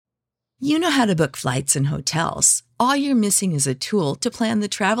You know how to book flights and hotels. All you're missing is a tool to plan the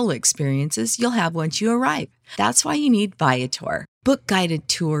travel experiences you'll have once you arrive. That's why you need Viator. Book guided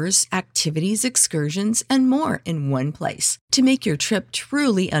tours, activities, excursions, and more in one place to make your trip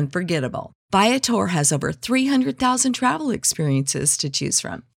truly unforgettable. Viator has over 300,000 travel experiences to choose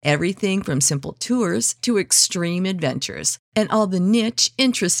from. Everything from simple tours to extreme adventures and all the niche,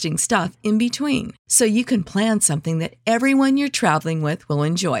 interesting stuff in between. So you can plan something that everyone you're traveling with will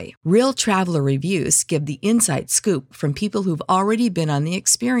enjoy. Real traveler reviews give the inside scoop from people who've already been on the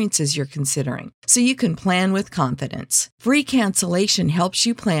experiences you're considering. So you can plan with confidence. Free cancellation helps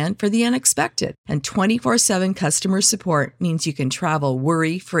you plan for the unexpected. And 24/7 customer support means you can travel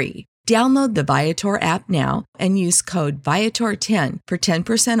worry-free. Download the Viator app now and use code Viator10 for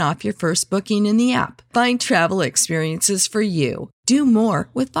 10% off your first booking in the app. Find travel experiences for you. Do more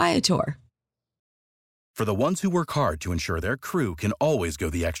with Viator. For the ones who work hard to ensure their crew can always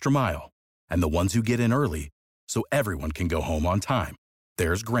go the extra mile, and the ones who get in early so everyone can go home on time,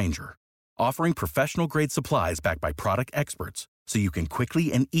 there's Grainger, offering professional-grade supplies backed by product experts so you can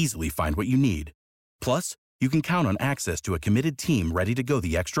quickly and easily find what you need. Plus, you can count on access to a committed team ready to go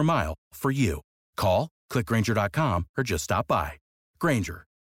the extra mile for you. Call, click Grainger.com, or just stop by. Grainger,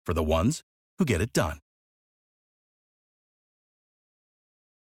 for the ones who get it done.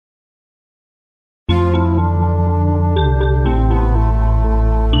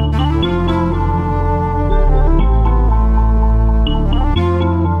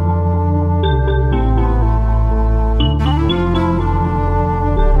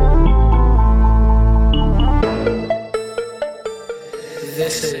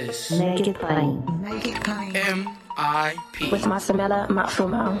 This is Make It Plain. Make It Plain. MIP. With Masamela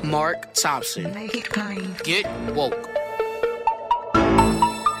Matfumo. Mark Thompson. Make It Plain. Get woke.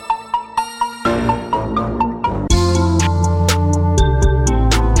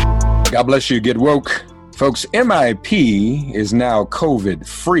 God bless you. Get woke. Folks, MIP is now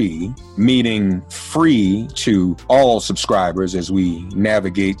COVID-free, meaning free to all subscribers as we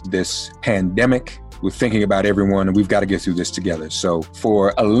navigate this pandemic. We're thinking about everyone, and we've got to get through this together. So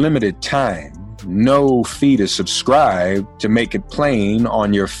for a limited time, no fee to subscribe to Make It Plain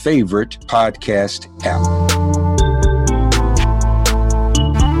on your favorite podcast app.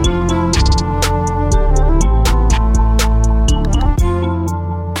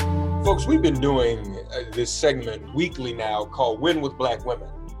 Folks, we've been doing this segment weekly now called Win with Black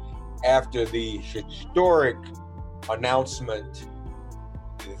Women after the historic announcement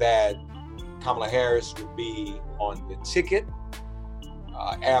that Kamala Harris would be on the ticket,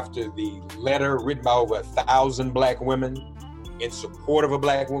 after the letter written by over 1,000 black women in support of a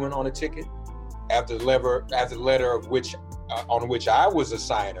black woman on a ticket, after the letter of which on which I was a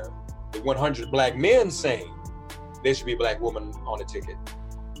signer, the 100 black men saying there should be a black woman on a ticket.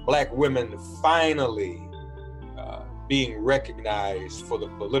 Black women finally being recognized for the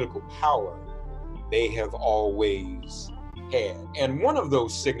political power they have always had. And one of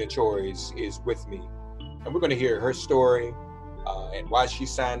those signatories is with me. And we're going to hear her story and why she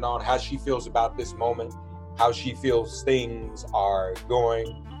signed on, how she feels about this moment, how she feels things are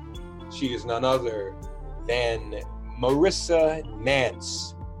going. She is none other than Marissa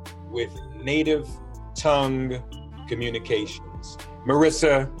Nance with Native Tongue Communications.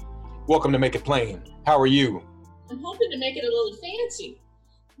 Marissa, welcome to Make It Plain. How are you? I'm hoping to make it a little fancy.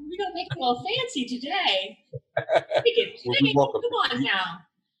 We're going to make it all fancy today. Make it plain. Well, Come on now.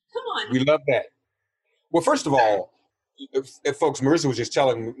 Come on. We love that. Well, first of all, if folks, Marissa was just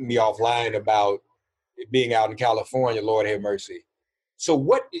telling me offline about it being out in California, Lord have mercy. So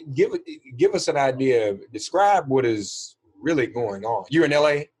give us an idea, describe what is really going on. You're in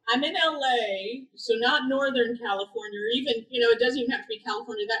LA? I'm in LA, so not Northern California, or even, it doesn't even have to be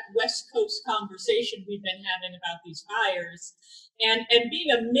California, that West Coast conversation we've been having about these fires. And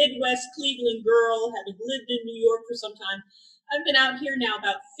being a Midwest Cleveland girl, having lived in New York for some time, I've been out here now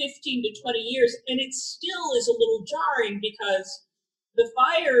about 15 to 20 years, and it still is a little jarring because the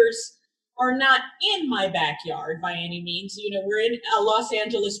fires are not in my backyard by any means. We're in Los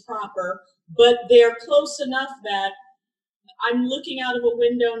Angeles proper, but they're close enough that I'm looking out of a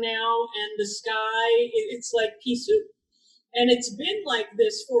window now and the sky, it's like pea soup. And it's been like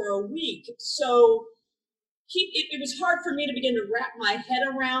this for a week. So it was hard for me to begin to wrap my head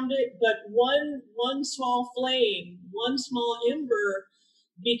around it, but one small flame, one small ember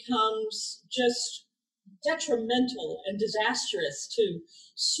becomes just detrimental and disastrous to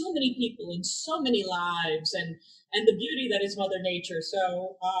so many people and so many lives and the beauty that is Mother Nature.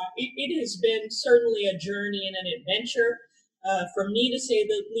 So it has been certainly a journey and an adventure. For me to say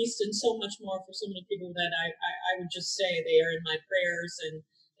the least, and so much more for so many people that I would just say they are in my prayers and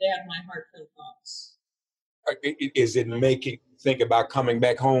they have my heartfelt thoughts. Is it making you think about coming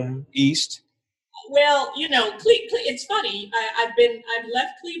back home east? Well, it's funny. I've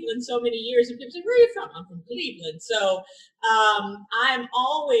left Cleveland so many years, and people say, "Where are you from?" I'm from Cleveland. So I'm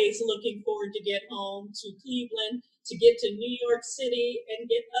always looking forward to get home to Cleveland, to get to New York City and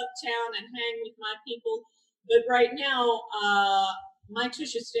get uptown and hang with my people. But right now, my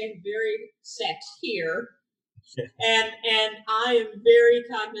tush is staying very set here. And I am very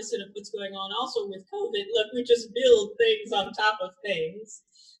cognizant of what's going on also with COVID. Look, we just build things on top of things.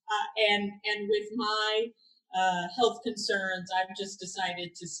 And with my health concerns, I've just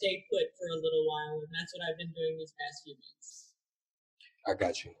decided to stay put for a little while. And that's what I've been doing these past few months. I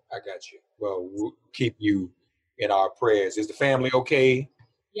got you. Well, we'll keep you in our prayers. Is the family okay?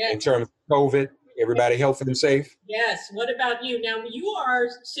 Yes. In terms of COVID? Everybody healthy and safe? Yes. What about you? Now, you are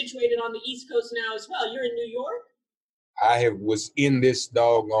situated on the East Coast now as well. You're in New York? I was in this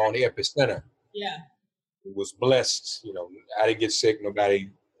doggone epicenter. Yeah. Was blessed. I didn't get sick.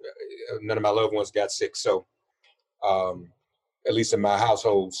 None of my loved ones got sick. So, at least in my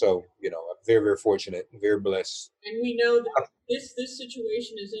household. So, I'm very, very fortunate, very blessed. And we know that this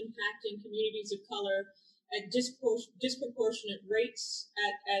situation is impacting communities of color at disproportionate rates,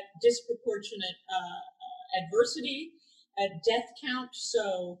 at disproportionate adversity, at death count.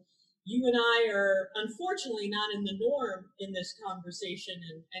 So you and I are unfortunately not in the norm in this conversation,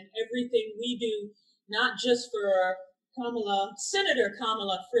 and everything we do, not just for Senator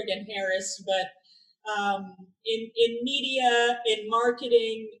Kamala friggin' Harris, but in media, in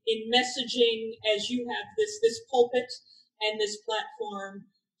marketing, in messaging, as you have this pulpit and this platform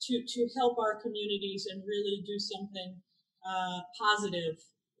to help our communities and really do something positive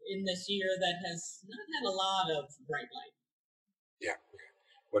in this year that has not had a lot of bright light. Yeah.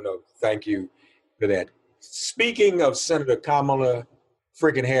 Well, no, thank you for that. Speaking of Senator Kamala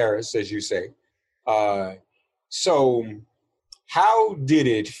friggin' Harris, as you say, so how did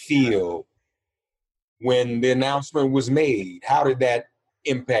it feel when the announcement was made? How did that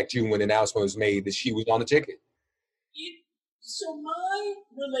impact you when the announcement was made that she was on the ticket? So my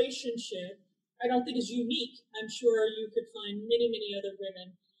relationship, I don't think is unique. I'm sure you could find many, many other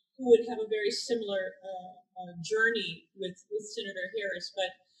women who would have a very similar journey with Senator Harris.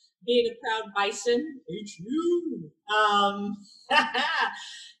 But being a proud Bison,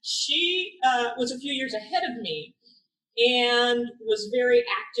 she was a few years ahead of me and was very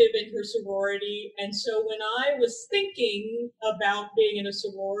active in her sorority. And so when I was thinking about being in a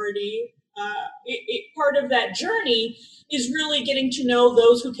sorority, part of that journey is really getting to know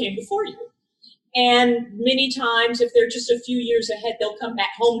those who came before you. And many times, if they're just a few years ahead, they'll come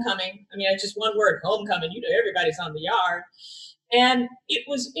back, homecoming. I mean, it's just one word, homecoming. Everybody's on the yard. And it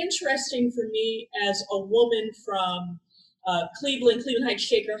was interesting for me as a woman from Cleveland Heights,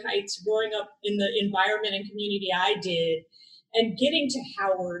 Shaker Heights, growing up in the environment and community I did, and getting to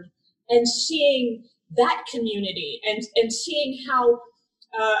Howard and seeing that community and seeing how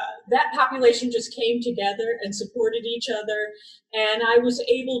that population just came together and supported each other. And I was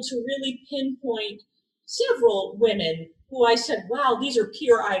able to really pinpoint several women who I said, wow, these are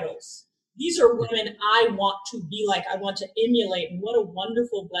peer idols. These are women I want to be like, I want to emulate. And what a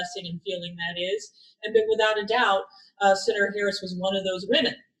wonderful blessing and feeling that is. And but without a doubt, Senator Harris was one of those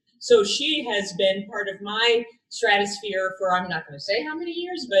women. So she has been part of my stratosphere for, I'm not going to say how many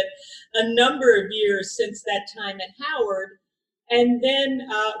years, but a number of years since that time at Howard. And then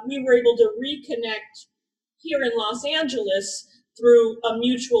we were able to reconnect here in Los Angeles through a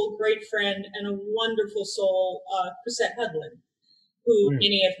mutual great friend and a wonderful soul, Chrisette Hudlin, who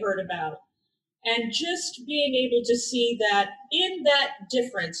many have heard about. And just being able to see that in that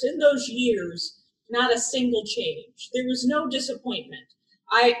difference, in those years, not a single change. There was no disappointment.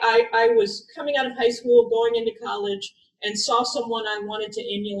 I was coming out of high school, going into college, and saw someone I wanted to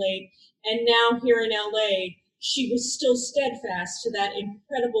emulate. And now here in LA, she was still steadfast to that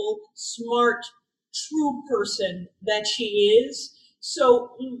incredible, smart, true person that she is.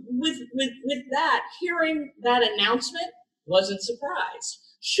 So with that, hearing that announcement, wasn't surprised.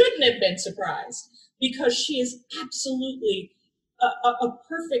 Shouldn't have been surprised, because she is absolutely a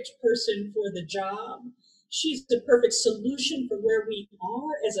perfect person for the job. She's the perfect solution for where we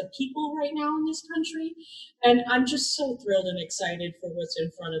are as a people right now in this country. And I'm just so thrilled and excited for what's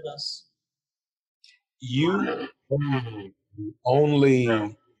in front of us. You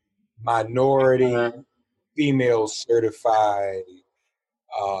only minority female certified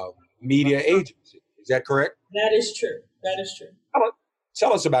media agency. Is that correct? That is true. That is true.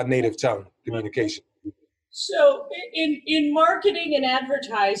 Tell us about native tongue communication. So in marketing and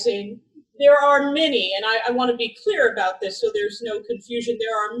advertising, there are many, and I want to be clear about this so there's no confusion.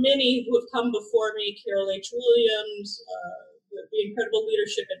 There are many who have come before me, Carol H. Williams, the incredible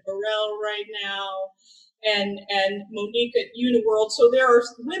leadership at Burrell right now, and Monique at Uniworld. So there are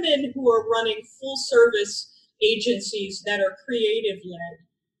women who are running full service agencies that are creative led.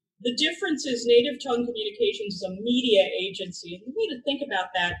 The difference is Native Tongue Communications is a media agency. And the way to think about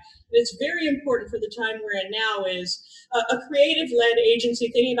that, and it's very important for the time we're in now, is a creative-led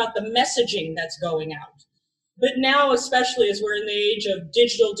agency thinking about the messaging that's going out. But now, especially as we're in the age of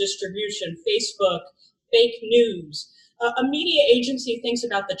digital distribution, Facebook, fake news, a media agency thinks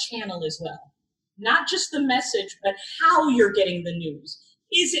about the channel as well. Not just the message, but how you're getting the news.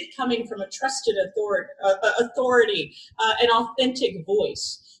 Is it coming from a trusted authority, an authentic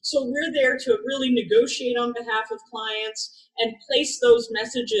voice? So we're there to really negotiate on behalf of clients and place those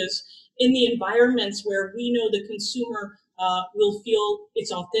messages in the environments where we know the consumer will feel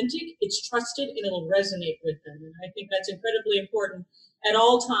it's authentic, it's trusted, and it'll resonate with them. And I think that's incredibly important at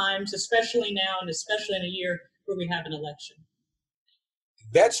all times, especially now and especially in a year where we have an election.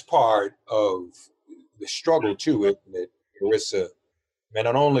 That's part of the struggle too, isn't it, Marissa? Man,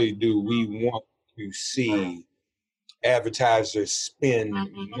 not only do we want to see advertisers spend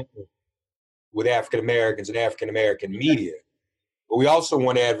money with African Americans and African American media, but we also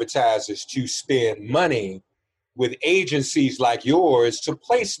want advertisers to spend money with agencies like yours to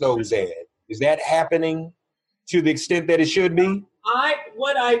place those ads. Is that happening to the extent that it should be?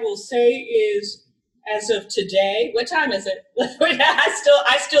 What I will say is, as of today, what time is it?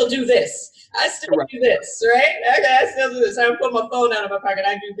 I still do this. I still do this, right? Okay, I still do this. I don't put my phone out of my pocket.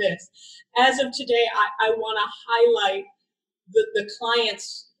 I do this. As of today, I want to highlight the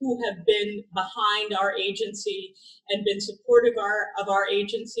clients who have been behind our agency and been supportive of our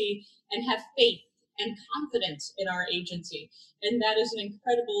agency and have faith and confidence in our agency. And that is an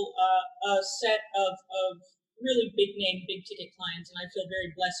incredible set of really big name, big ticket clients. And I feel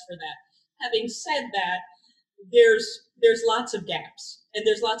very blessed for that. Having said that, there's lots of gaps and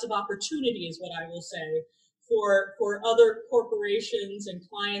there's lots of opportunity is what I will say for other corporations and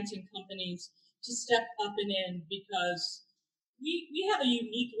clients and companies to step up and in, because we have a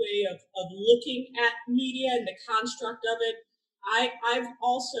unique way of looking at media and the construct of it. I've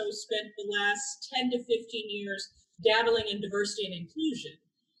also spent the last 10 to 15 years dabbling in diversity and inclusion.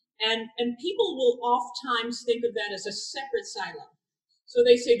 And people will oftentimes think of that as a separate silo. So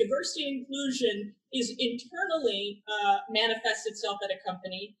they say diversity and inclusion is internally manifests itself at a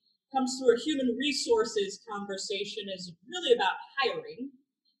company, comes through a human resources conversation, is really about hiring.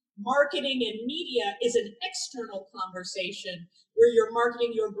 Marketing and media is an external conversation where you're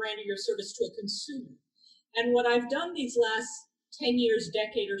marketing your brand or your service to a consumer. And what I've done these last 10 years,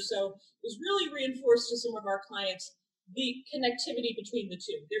 decade or so, is really reinforce to some of our clients the connectivity between the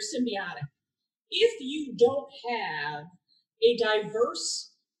two. They're symbiotic. If you don't have a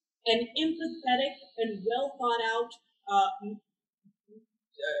diverse and empathetic and well thought out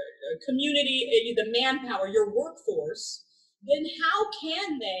community, the manpower, your workforce, then how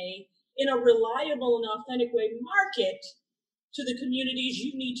can they, in a reliable and authentic way, market to the communities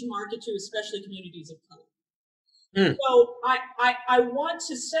you need to market to, especially communities of color? So I want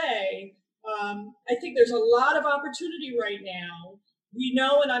to say, I think there's a lot of opportunity right now. We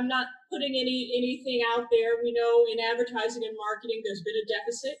know, and I'm not putting anything out there, we know in advertising and marketing there's been a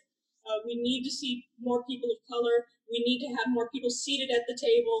deficit. We need to see more people of color. We need to have more people seated at the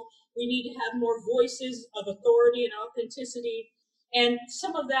table. We need to have more voices of authority and authenticity. And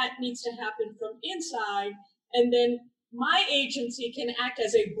some of that needs to happen from inside. And then my agency can act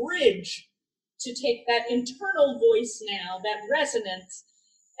as a bridge to take that internal voice now, that resonance,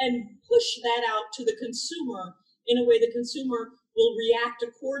 and push that out to the consumer in a way the consumer will react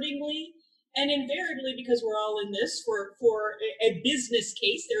accordingly. And invariably, because we're all in this, for a business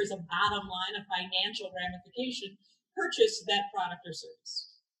case, there is a bottom line, a financial ramification, purchase that product or service.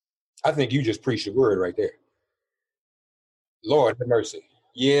 I think you just preached the word right there. Lord have mercy.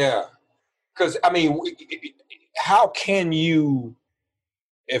 Yeah. Because, I mean, how can you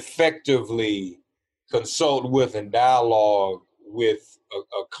effectively consult with and dialogue with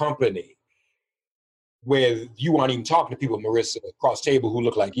a company where you aren't even talking to people, Marissa, across table who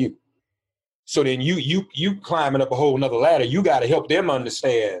look like you? So then you climbing up a whole nother ladder. You got to help them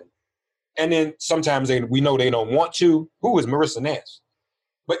understand. And then sometimes we know they don't want to. Who is Marissa Nance?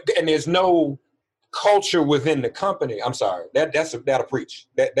 And there's no culture within the company. I'm sorry. That'll preach.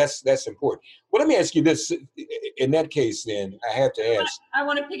 That's important. Well, let me ask you this. In that case, then I have to ask. I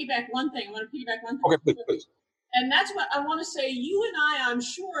want to piggyback one thing. Okay, please. And that's what I want to say. You and I'm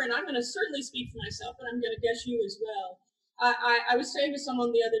sure, and I'm going to certainly speak for myself, but I'm going to guess you as well. I was saying to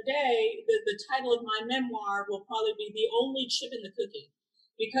someone the other day that the title of my memoir will probably be The Only Chip in the Cookie,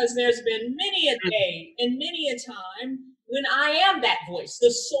 because there's been many a day and many a time when I am that voice,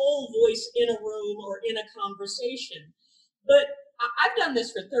 the sole voice in a room or in a conversation. But I've done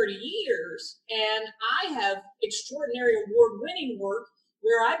this for 30 years, and I have extraordinary award-winning work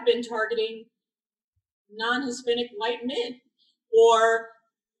where I've been targeting non-Hispanic white men or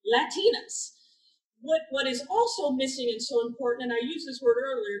Latinas. What is also missing and so important, and I used this word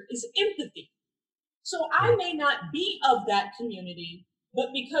earlier, is empathy. So I may not be of that community, but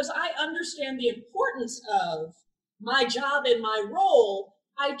because I understand the importance of my job and my role,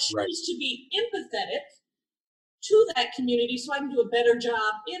 I choose to be empathetic to that community so I can do a better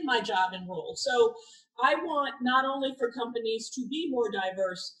job in my job and role. So I want not only for companies to be more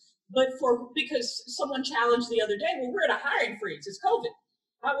diverse, but because someone challenged the other day, well, we're at a hiring freeze, it's COVID.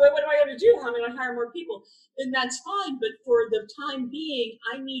 What am I going to do? How am I going to hire more people? And that's fine, but for the time being,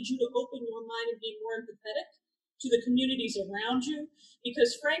 I need you to open your mind and be more empathetic to the communities around you.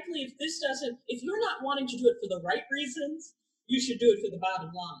 Because frankly, if you're not wanting to do it for the right reasons, you should do it for the bottom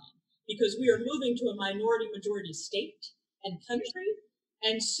line. Because we are moving to a minority majority state and country,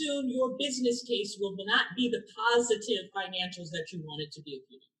 and soon your business case will not be the positive financials that you want it to be.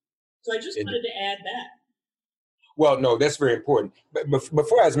 So I just wanted to add that. Well, no, that's very important. But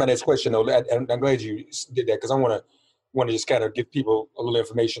before I ask my next question, though, and I'm glad you did that, because I want to just kind of give people a little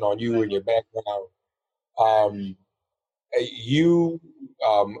information on you and your background. You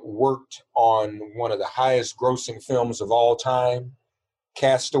worked on one of the highest grossing films of all time,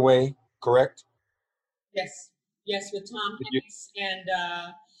 Castaway, correct? Yes, with Tom Hanks and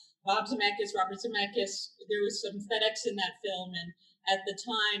Bob Zemeckis, Robert Zemeckis. There was some FedEx in that film, and at the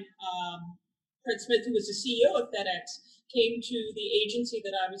time, Fred Smith, who was the CEO of FedEx, came to the agency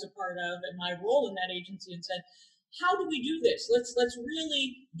that I was a part of and my role in that agency and said, how do we do this? Let's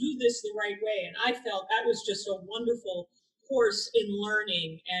really do this the right way. And I felt that was just a wonderful course in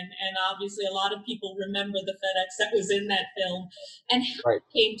learning. And obviously a lot of people remember the FedEx that was in that film and how it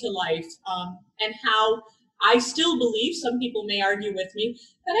came to life, and how I still believe, some people may argue with me,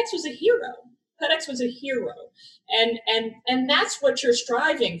 FedEx was a hero. FedEx was a hero. And that's what you're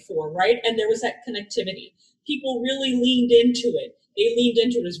striving for, right? And there was that connectivity. People really leaned into it. They leaned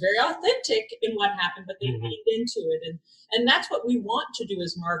into it. It was very authentic in what happened, but they leaned into it. And that's what we want to do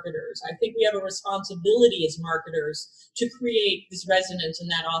as marketers. I think we have a responsibility as marketers to create this resonance and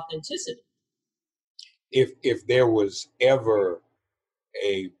that authenticity. If there was ever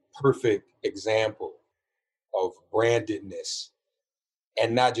a perfect example of brandedness,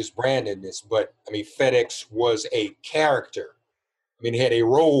 and not just brandedness, but I mean, FedEx was a character. I mean, it had a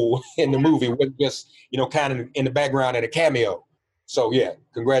role in the movie, it wasn't just, kind of in the background and a cameo. So yeah,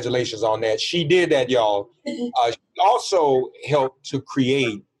 congratulations on that. She did that, y'all. She also helped to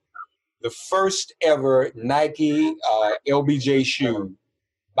create the first ever Nike LBJ shoe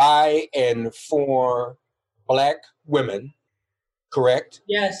by and for Black women, correct?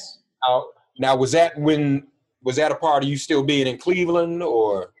 Yes. Now, was that a part of you still being in Cleveland,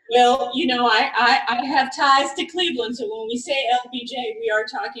 or? Well, I have ties to Cleveland. So when we say LBJ, we are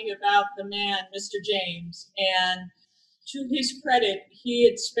talking about the man, Mr. James. And to his credit, he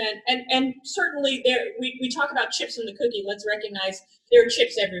had spent, and certainly we talk about chips in the cookie. Let's recognize there are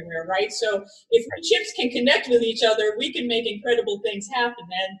chips everywhere, right? So if chips can connect with each other, we can make incredible things happen.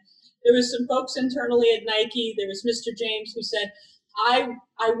 And there was some folks internally at Nike. There was Mr. James who said, I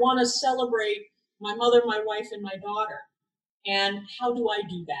want to celebrate my mother, my wife, and my daughter. And how do I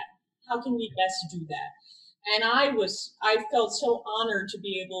do that? How can we best do that? And I felt so honored to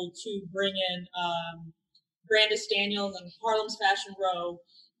be able to bring in Brandis Daniels and Harlem's Fashion Row.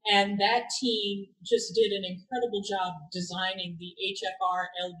 And that team just did an incredible job designing the HFR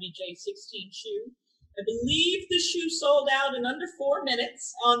LBJ 16 shoe. I believe the shoe sold out in under 4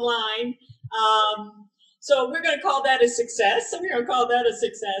 minutes online. So we're going to call that a success.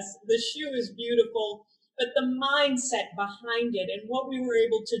 The shoe is beautiful, but the mindset behind it and what we were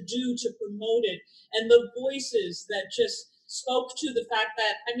able to do to promote it, and the voices that just spoke to the fact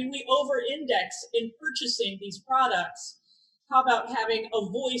that, we over-index in purchasing these products. How about having a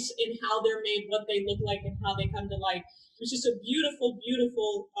voice in how they're made, what they look like, and how they come to life? It was just a beautiful,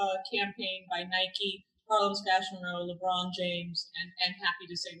 beautiful campaign by Nike, Harlem's Fashion Row, LeBron James, and happy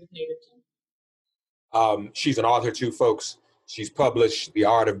to say with Native Tongue. She's an author too, folks. She's published The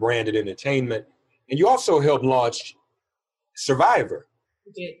Art of Branded Entertainment. And you also helped launch Survivor,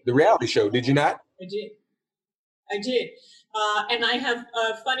 the reality show, did you not? I did. And I have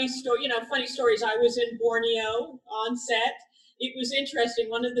funny stories. I was in Borneo on set. It was interesting.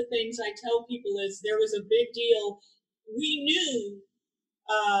 One of the things I tell people is there was a big deal we knew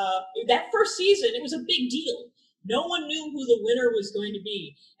that first season, it was a big deal. No one knew who the winner was going to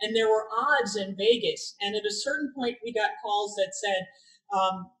be. And there were odds in Vegas. And at a certain point, we got calls that said,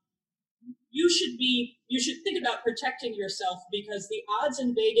 you should think about protecting yourself because the odds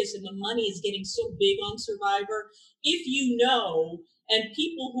in Vegas and the money is getting so big on Survivor. If you know, and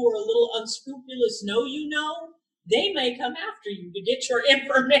people who are a little unscrupulous know you know, they may come after you to get your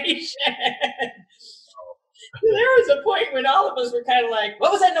information. There was a point when all of us were kind of like,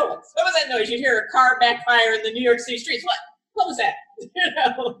 what was that noise? What was that noise? You'd hear a car backfire in the New York City streets. What was that?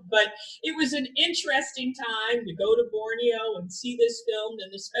 But it was an interesting time to go to Borneo and see this filmed,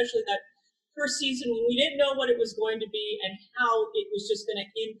 and especially that first season when we didn't know what it was going to be and how it was just going to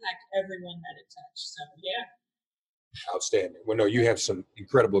impact everyone that it touched. So, yeah. Outstanding. Well, no, you have some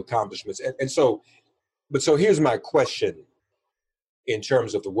incredible accomplishments. So here's my question in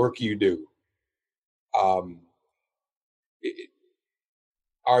terms of the work you do.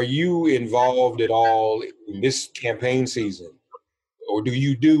 Are you involved at all in this campaign season, or do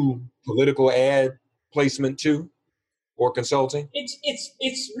you do political ad placement too, or consulting?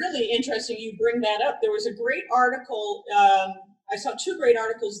 It's really interesting you bring that up. There was a great article. I saw two great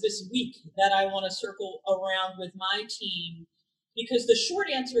articles this week that I want to circle around with my team, because the short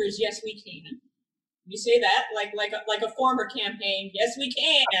answer is yes, we can. You say that like a former campaign. Yes, we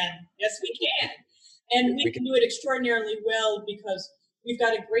can. Yes, we can. And we can do it extraordinarily well because we've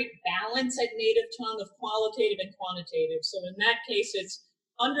got a great balance at Native Tongue of qualitative and quantitative. So in that case, it's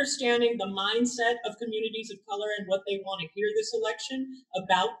understanding the mindset of communities of color and what they want to hear this election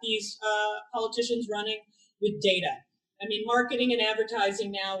about these politicians running with data. I mean, marketing and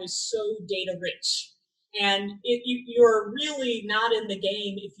advertising now is so data rich. And you're really not in the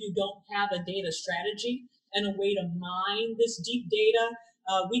game if you don't have a data strategy and a way to mine this deep data.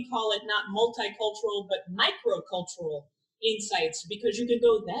 We call it not multicultural, but microcultural insights, because you can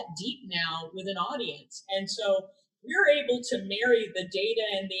go that deep now with an audience. And so we're able to marry the data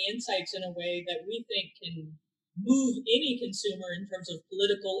and the insights in a way that we think can move any consumer in terms of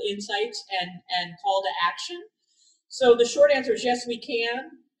political insights and call to action. So the short answer is yes, we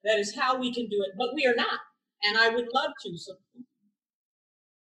can. That is how we can do it, but we are not. And I would love to. So.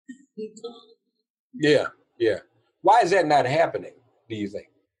 Yeah. Why is that not happening, do you think?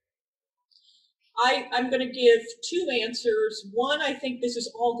 I'm going to give two answers. One, I think this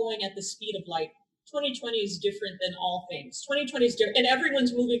is all going at the speed of light. 2020 is different than all things. 2020 is different, and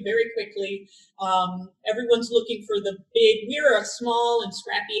everyone's moving very quickly. Everyone's looking for the big. We're a small and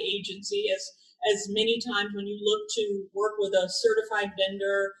scrappy agency, as many times when you look to work with a certified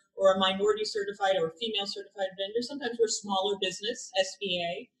vendor or a minority certified or a female certified vendor, sometimes we're smaller business,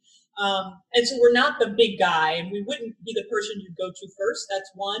 SBA. And so we're not the big guy, and we wouldn't be the person you'd go to first.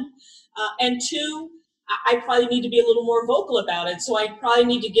 That's one. And two, I probably need to be a little more vocal about it. So I probably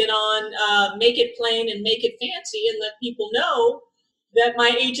need to get on, make it plain and make it fancy and let people know that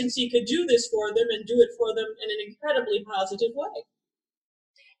my agency could do this for them and do it for them in an incredibly positive way.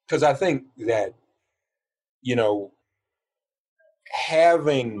 Because I think that,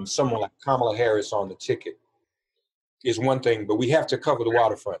 having someone like Kamala Harris on the ticket is one thing, but we have to cover the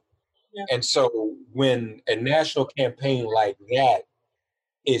waterfront. Yeah. And so when a national campaign like that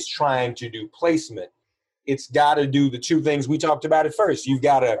is trying to do placement, it's got to do the two things we talked about at first. You've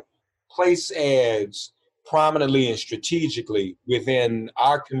got to place ads prominently and strategically within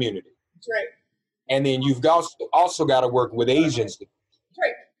our community. That's right. And then you've also got to work with agencies. That's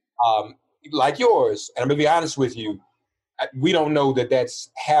right. Like yours. And I'm going to be honest with you, we don't know that that's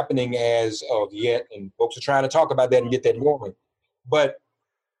happening as of yet, and folks are trying to talk about that and get that going. But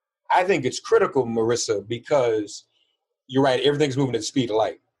I think it's critical, Marissa, because you're right, everything's moving at the speed of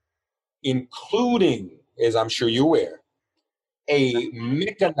light, including, as I'm sure you're aware, a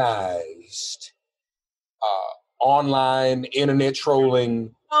mechanized online internet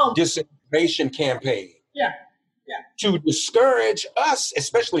trolling disinformation campaign to discourage us,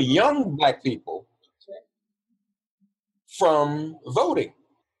 especially young Black people, from voting.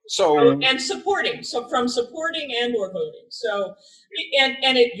 And supporting. So from supporting and or voting. So,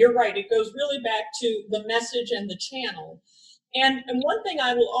 you're right. It goes really back to the message and the channel. And one thing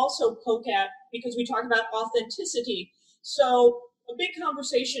I will also poke at, because we talk about authenticity. So a big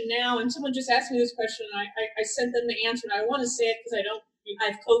conversation now, and someone just asked me this question, and I sent them the answer, and I want to say it because I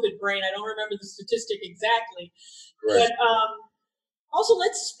have COVID brain. I don't remember the statistic exactly. Right. But also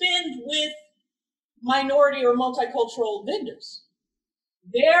let's spend with minority or multicultural vendors.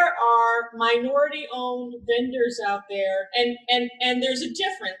 There are minority-owned vendors out there, and there's a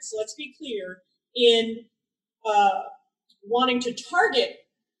difference, let's be clear, in wanting to target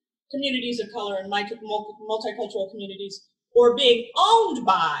communities of color and multicultural communities, or being owned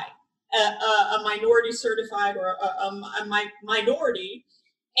by a minority certified or a minority,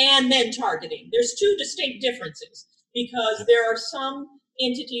 and then targeting. There's two distinct differences, because there are some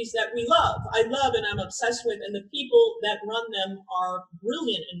entities that we love. I love and I'm obsessed with, and the people that run them are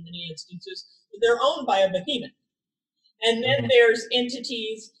brilliant in many instances. They're owned by a behemoth. And then there's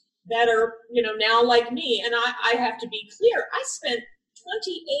entities that are, now like me, and I have to be clear, I spent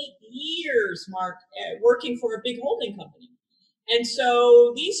 28 years, Mark, working for a big holding company. And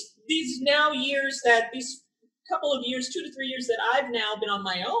so these couple of years, 2 to 3 years that I've now been on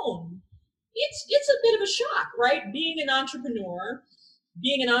my own, it's a bit of a shock, right? Being an entrepreneur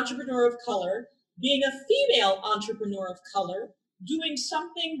of color, being a female entrepreneur of color, doing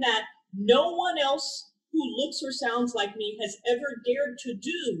something that no one else who looks or sounds like me has ever dared to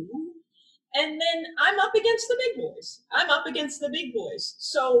do. And then I'm up against the big boys.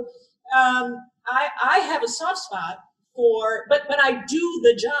 So I have a soft spot but I do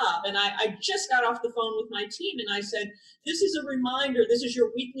the job. And I just got off the phone with my team and I said, this is a reminder, this is your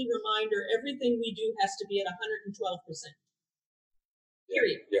weekly reminder, everything we do has to be at 112%.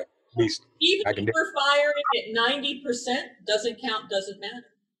 Period. Yeah, at least. Even if we're firing at 90%, doesn't count, doesn't matter,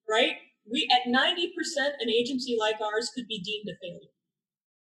 right? We at 90%, an agency like ours could be deemed a failure.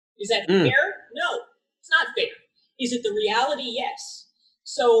 Is that fair? No, it's not fair. Is it the reality? Yes.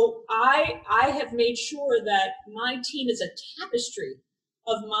 So I have made sure that my team is a tapestry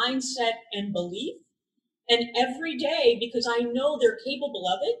of mindset and belief. And every day, because I know they're capable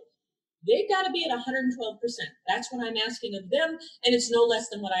of it, they've got to be at 112%. That's what I'm asking of them. And it's no less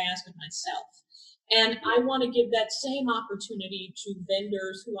than what I ask of myself. And I want to give that same opportunity to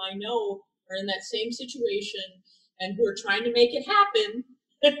vendors who I know are in that same situation and who are trying to make it happen,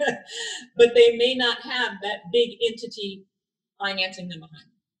 but they may not have that big entity financing them behind.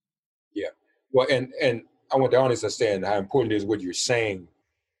 Yeah. Well, and I want to understand how important is what you're saying,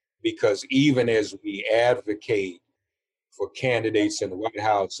 because even as we advocate for candidates in the White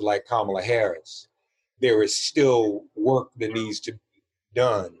House like Kamala Harris, there is still work that needs to be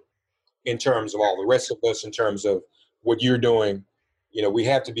done in terms of all the rest of us, in terms of what you're doing. We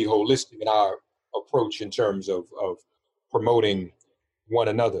have to be holistic in our approach in terms of promoting one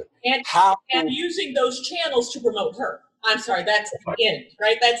another. And using those channels to promote her. I'm sorry, that's the end,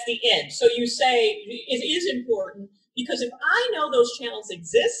 right? That's the end. So you say it is important, because if I know those channels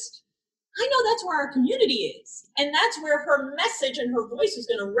exist, I know that's where our community is. And that's where her message and her voice is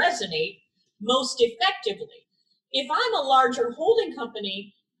going to resonate most effectively. If I'm a larger holding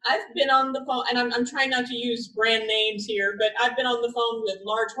company, I've been on the phone, and I'm trying not to use brand names here, but I've been on the phone with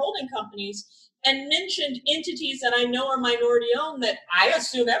large holding companies and mentioned entities that I know are minority owned that I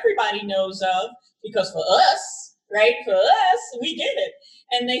assume everybody knows of, because for us, right, we did it.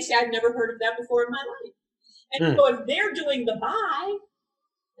 And they say, I've never heard of that before in my life. And so if they're doing the buy,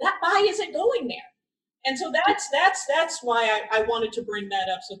 that buy isn't going there. And so that's why I wanted to bring that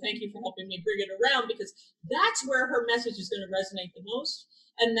up. So thank you for helping me bring it around, because that's where her message is going to resonate the most.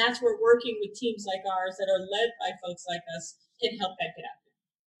 And that's where working with teams like ours that are led by folks like us can help that get out there.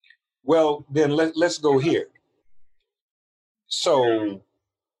 Well, then let's go here. So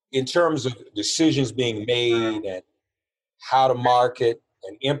in terms of decisions being made and how to market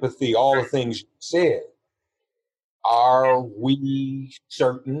and empathy, all the things you said, are we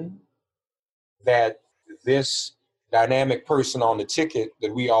certain that this dynamic person on the ticket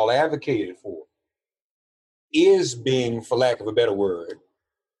that we all advocated for is being, for lack of a better word,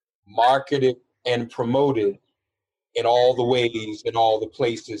 marketed and promoted in all the ways, in all the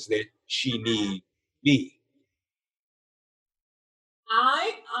places that she need be?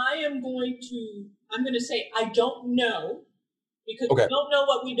 I'm going to say I don't know, because we don't know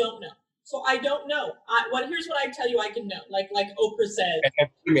what we don't know. So I don't know. Here's what I tell you I can know, like Oprah said.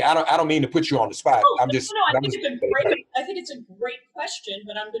 I don't mean to put you on the spot. I think it's a great question,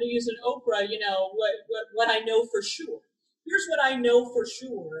 but I'm going to use an Oprah, what I know for sure. Here's what I know for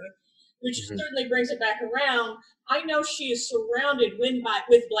sure, which certainly brings it back around. I know she is surrounded with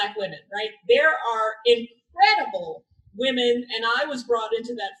Black women, right? There are incredible women, and I was brought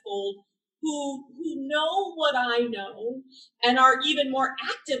into that fold, who know what I know and are even more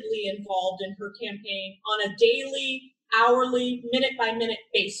actively involved in her campaign on a daily, hourly, minute-by-minute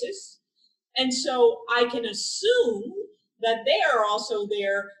basis. And so I can assume that they are also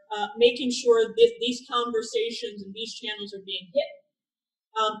there making sure that these conversations and these channels are being hit.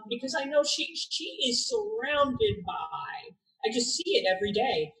 Because I know she is surrounded by, I just see it every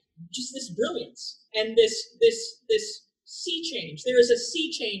day, just this brilliance and this sea change. There is a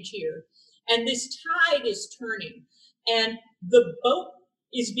sea change here. And this tide is turning, and the boat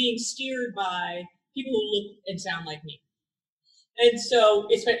is being steered by people who look and sound like me. And so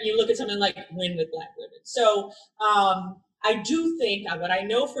you look at something like Win with Black Women. So I do think what I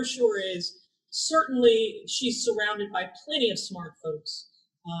know for sure is certainly she's surrounded by plenty of smart folks.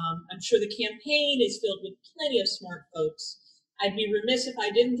 I'm sure the campaign is filled with plenty of smart folks. I'd be remiss if I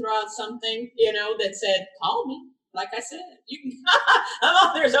didn't throw out something, that said, call me. Like I said, you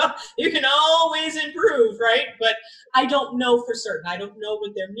can always improve, right? But I don't know for certain. I don't know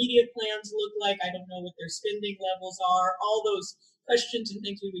what their media plans look like. I don't know what their spending levels are. All those questions and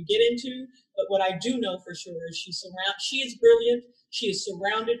things we would get into. But what I do know for sure is she is brilliant. She is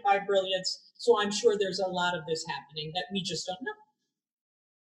surrounded by brilliance. So I'm sure there's a lot of this happening that we just don't know.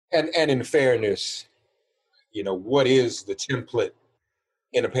 And in fairness, what is the template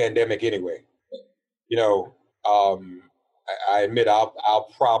in a pandemic anyway? I admit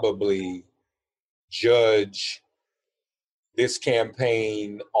I'll probably judge this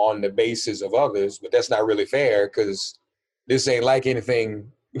campaign on the basis of others, but that's not really fair because this ain't like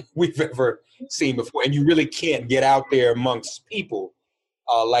anything we've ever seen before, and you really can't get out there amongst people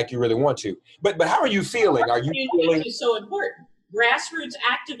like you really want to. But how are you feeling? Are you feeling so important? Grassroots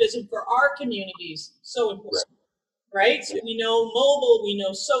activism for our communities so important. Right? So we know mobile, we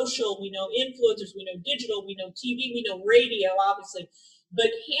know social, we know influencers, we know digital, we know TV, we know radio, obviously.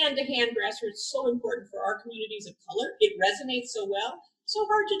 But hand-to-hand grassroots is so important for our communities of color. It resonates so well, so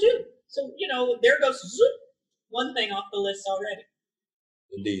hard to do. So, there goes one thing off the list already.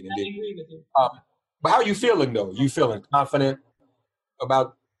 Indeed. I agree with you. But how are you feeling, though? You feeling confident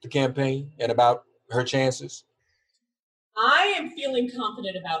about the campaign and about her chances? I am feeling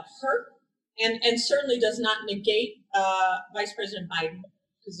confident about her. And certainly does not negate Vice President Biden,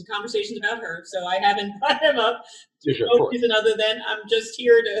 because the conversation's about her. So I haven't brought him up for no reason other than I'm just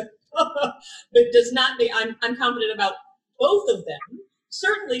here to. But does not. I'm confident about both of them.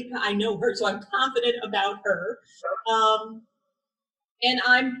 Certainly, I know her, so I'm confident about her. And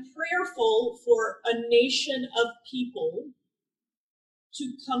I'm prayerful for a nation of people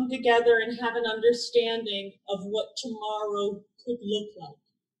to come together and have an understanding of what tomorrow could look like.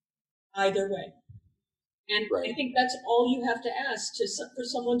 Either way. And I think that's all you have to ask for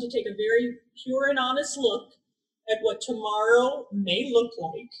someone to take a very pure and honest look at what tomorrow may look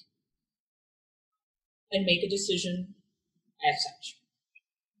like and make a decision as such.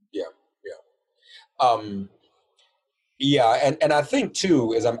 And I think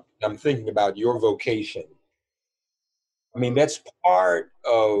too, as I'm thinking about your vocation, I mean, that's part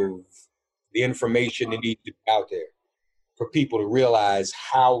of the information that needs to be out there for people to realize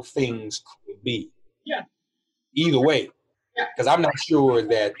how things could be. Yeah. Either way. Because I'm not sure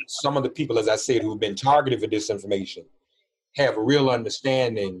that some of the people, as I said, who've been targeted for disinformation have a real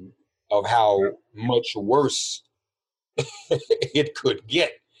understanding of how much worse it could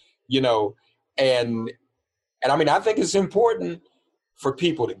get, And I mean, I think it's important for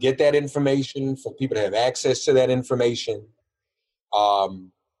people to get that information, for people to have access to that information,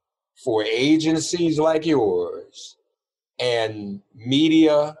 for agencies like yours and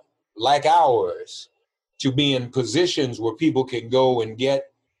media like ours to be in positions where people can go and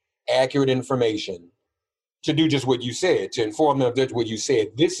get accurate information, to do just what you said, to inform them that what you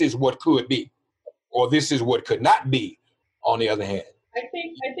said, this is what could be, or this is what could not be, on the other hand. I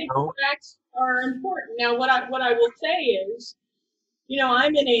think facts are important. Now, what I will say is,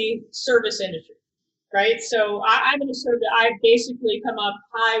 I'm in a service industry, right? So I'm in a service. I basically come up,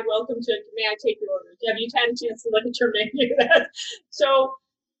 hi, welcome to, may I take your order? Have you had a chance to look at your menu? So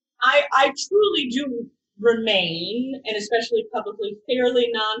I truly do remain, and especially publicly, fairly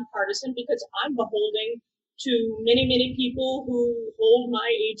nonpartisan, because I'm beholden to many, many people who hold my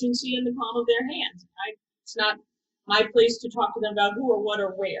agency in the palm of their hands. It's not my place to talk to them about who or what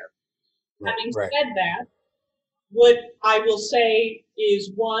or where. Having said that, what I will say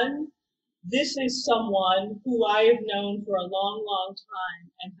is, one, this is someone who I have known for a long, long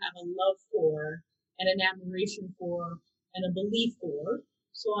time and have a love for and an admiration for and a belief for.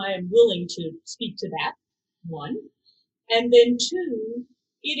 So I am willing to speak to that, one. And then two,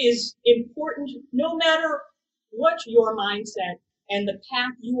 it is important, no matter what your mindset and the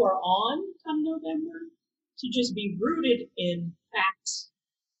path you are on come November, to just be rooted in facts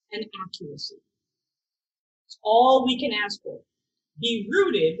and accuracy. It's all we can ask for. Be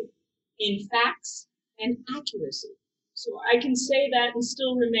rooted in facts and accuracy. So I can say that and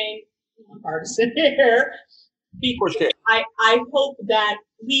still remain nonpartisan here, because I hope that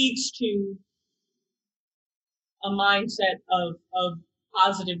leads to a mindset of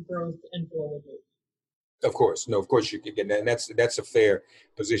positive growth and forward movement. Of course you can get that, and that's a fair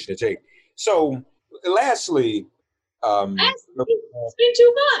position to take. So, lastly, It's been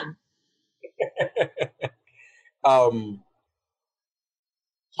too fun.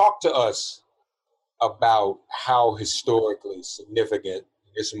 Talk to us about how historically significant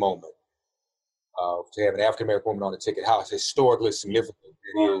this moment to have an African American woman on the ticket, how historically significant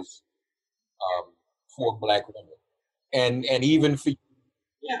it is for Black women, and even for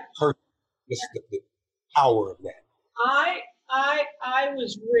her, the power of that. I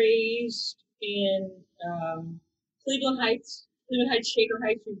was raised in Cleveland Heights, Shaker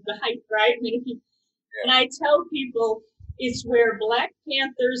Heights, the Heights, right? Many people, and I tell people it's where Black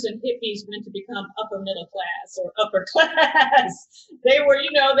Panthers and hippies went to become upper middle class or upper class. They were,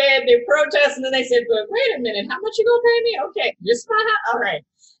 they protest, and then they said, "But wait a minute, how much you gonna pay me? Okay, just my house, all right."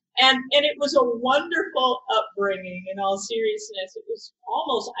 And it was a wonderful upbringing. In all seriousness, it was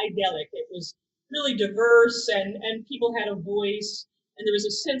almost idyllic. It was really diverse, and people had a voice, and there was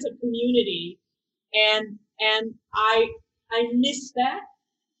a sense of community, and I miss that.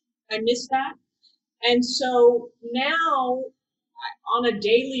 And so now, on a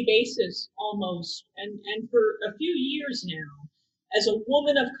daily basis almost, and for a few years now, as a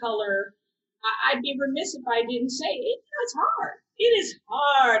woman of color, I'd be remiss if I didn't say it's hard. It is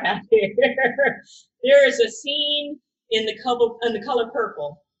hard out there. There is a scene in the Color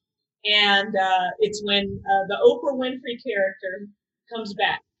Purple, and it's when the Oprah Winfrey character comes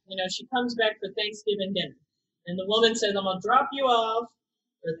back. She comes back for Thanksgiving dinner, and the woman says, "I'm gonna drop you off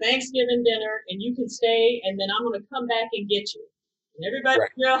for Thanksgiving dinner, and you can stay, and then I'm going to come back and get you." And everybody's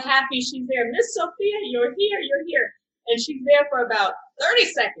real happy she's there. "Miss Sophia, you're here. And she's there for about 30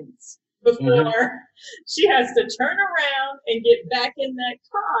 seconds before she has to turn around and get back in that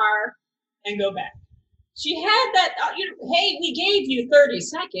car and go back. She had that, "Hey, we gave you 30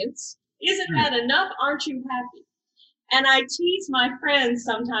 seconds. Isn't that enough? Aren't you happy?" And I tease my friends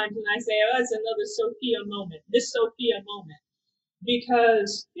sometimes, and I say, "Oh, it's another Sophia moment, this Sophia moment."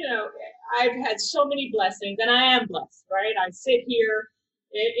 Because, I've had so many blessings, and I am blessed, right? I sit here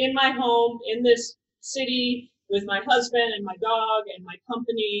in my home in this city with my husband and my dog and my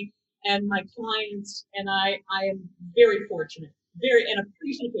company and my clients, and I am very fortunate, very and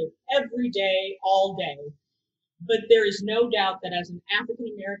appreciative every day, all day. But there is no doubt that as an African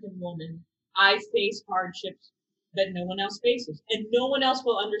American woman, I face hardships that no one else faces, and no one else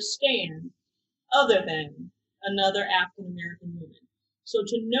will understand other than another African American woman. So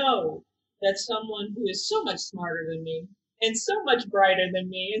to know that someone who is so much smarter than me and so much brighter than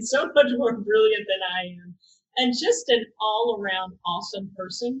me and so much more brilliant than I am, and just an all-around awesome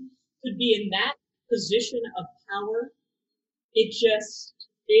person could be in that position of power,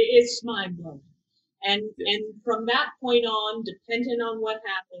 it's mind-blowing. And from that point on, depending on what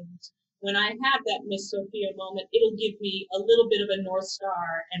happens, when I have that Miss Sophia moment, it'll give me a little bit of a North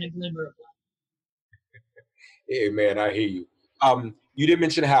Star and a glimmer of light. Hey, man, I hear you. You did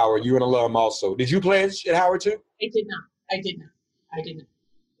mention Howard. You're an alum also. Did you pledge at Howard too? I did not. Did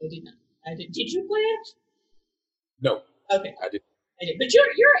you pledge? No. Okay. I did. But you're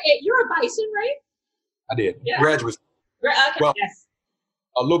a Bison, right? I did. Yeah. Graduate school. Okay. Well, yes.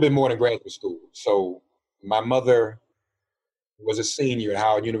 A little bit more than graduate school. So my mother was a senior at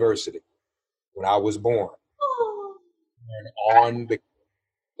Howard University when I was born. Oh. And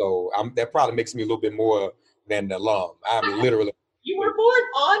that probably makes me a little bit more than an alum. I'm literally. You were born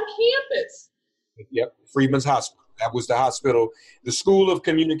on campus. Yep, Freedman's Hospital. That was the hospital, the School of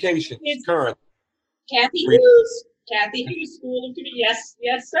Communication. Current. Kathy Hughes School of Communication.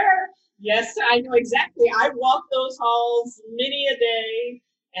 Yes, sir. Yes, I know exactly. I walked those halls many a day,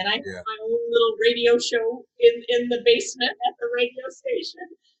 and I had my own little radio show in the basement at the radio station.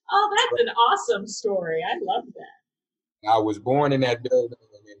 Oh, that's an awesome story. I love that. I was born in that building,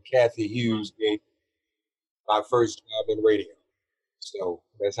 and then Kathy Hughes gave my first job in radio. So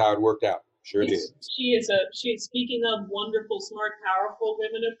that's how it worked out. Sure did. She's speaking of wonderful, smart, powerful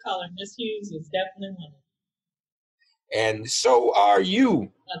women of color. Miss Hughes is definitely one of them. And so are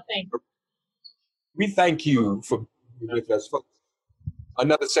you. Thank you. We thank you for being with us.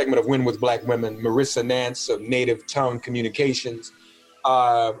 Another segment of Win with Black Women, Marissa Nance of Native Tongue Communications.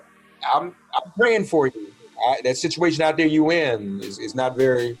 I'm praying for you. That situation out there you in is not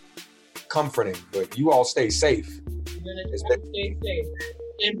very comforting, but you all stay safe. You're going to stay safe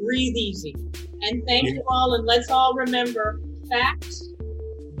and breathe easy. And thank you all, and let's all remember, facts,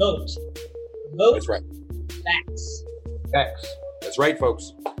 vote. Vote. That's right. Facts. Facts. That's right,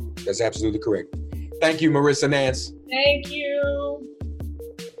 folks. That's absolutely correct. Thank you, Marissa Nance. Thank you.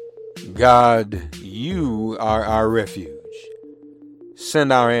 God, you are our refuge.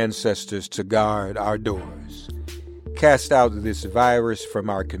 Send our ancestors to guard our doors. Cast out this virus from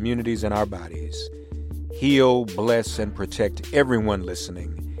our communities and our bodies. heal, bless, and protect everyone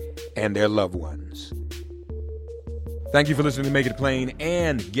listening and their loved ones. Thank you for listening to Make It Plain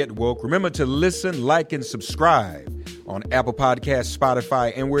and Get Woke. Remember to listen, like, and subscribe on Apple Podcasts,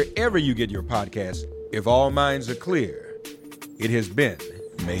 Spotify, and wherever you get your podcasts. If all minds are clear, it has been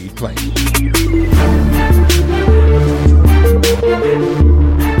made plain.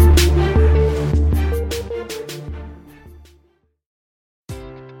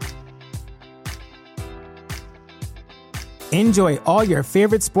 Enjoy all your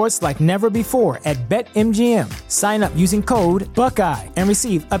favorite sports like never before at BetMGM. Sign up using code Buckeye and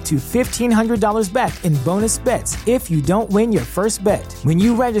receive up to $1,500 back in bonus bets if you don't win your first bet. When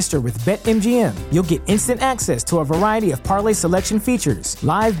you register with BetMGM, you'll get instant access to a variety of parlay selection features,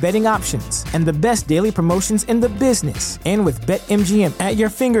 live betting options, and the best daily promotions in the business. And with BetMGM at your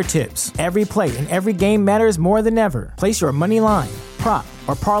fingertips, every play and every game matters more than ever. Place your money line, prop,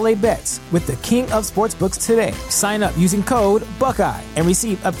 or parlay bets with the king of sportsbooks today. Sign up using code Buckeye and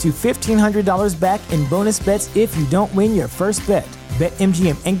receive up to $1,500 back in bonus bets if you don't win your first bet.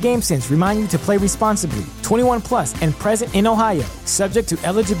 BetMGM and GameSense remind you to play responsibly. 21 plus and present in Ohio, subject to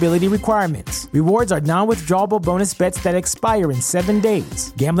eligibility requirements. Rewards are non-withdrawable bonus bets that expire in 7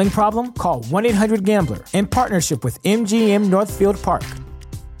 days. Gambling problem? Call 1-800-GAMBLER. In partnership with MGM Northfield Park.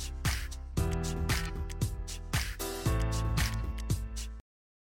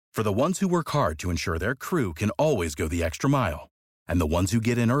 For the ones who work hard to ensure their crew can always go the extra mile, and the ones who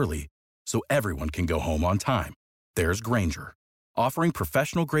get in early so everyone can go home on time, there's Grainger, offering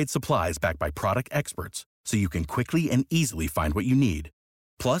professional-grade supplies backed by product experts so you can quickly and easily find what you need.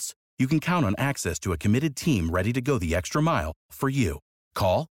 Plus, you can count on access to a committed team ready to go the extra mile for you.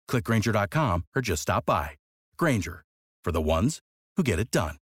 Call, click Grainger.com, or just stop by. Grainger, for the ones who get it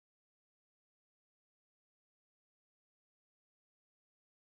done.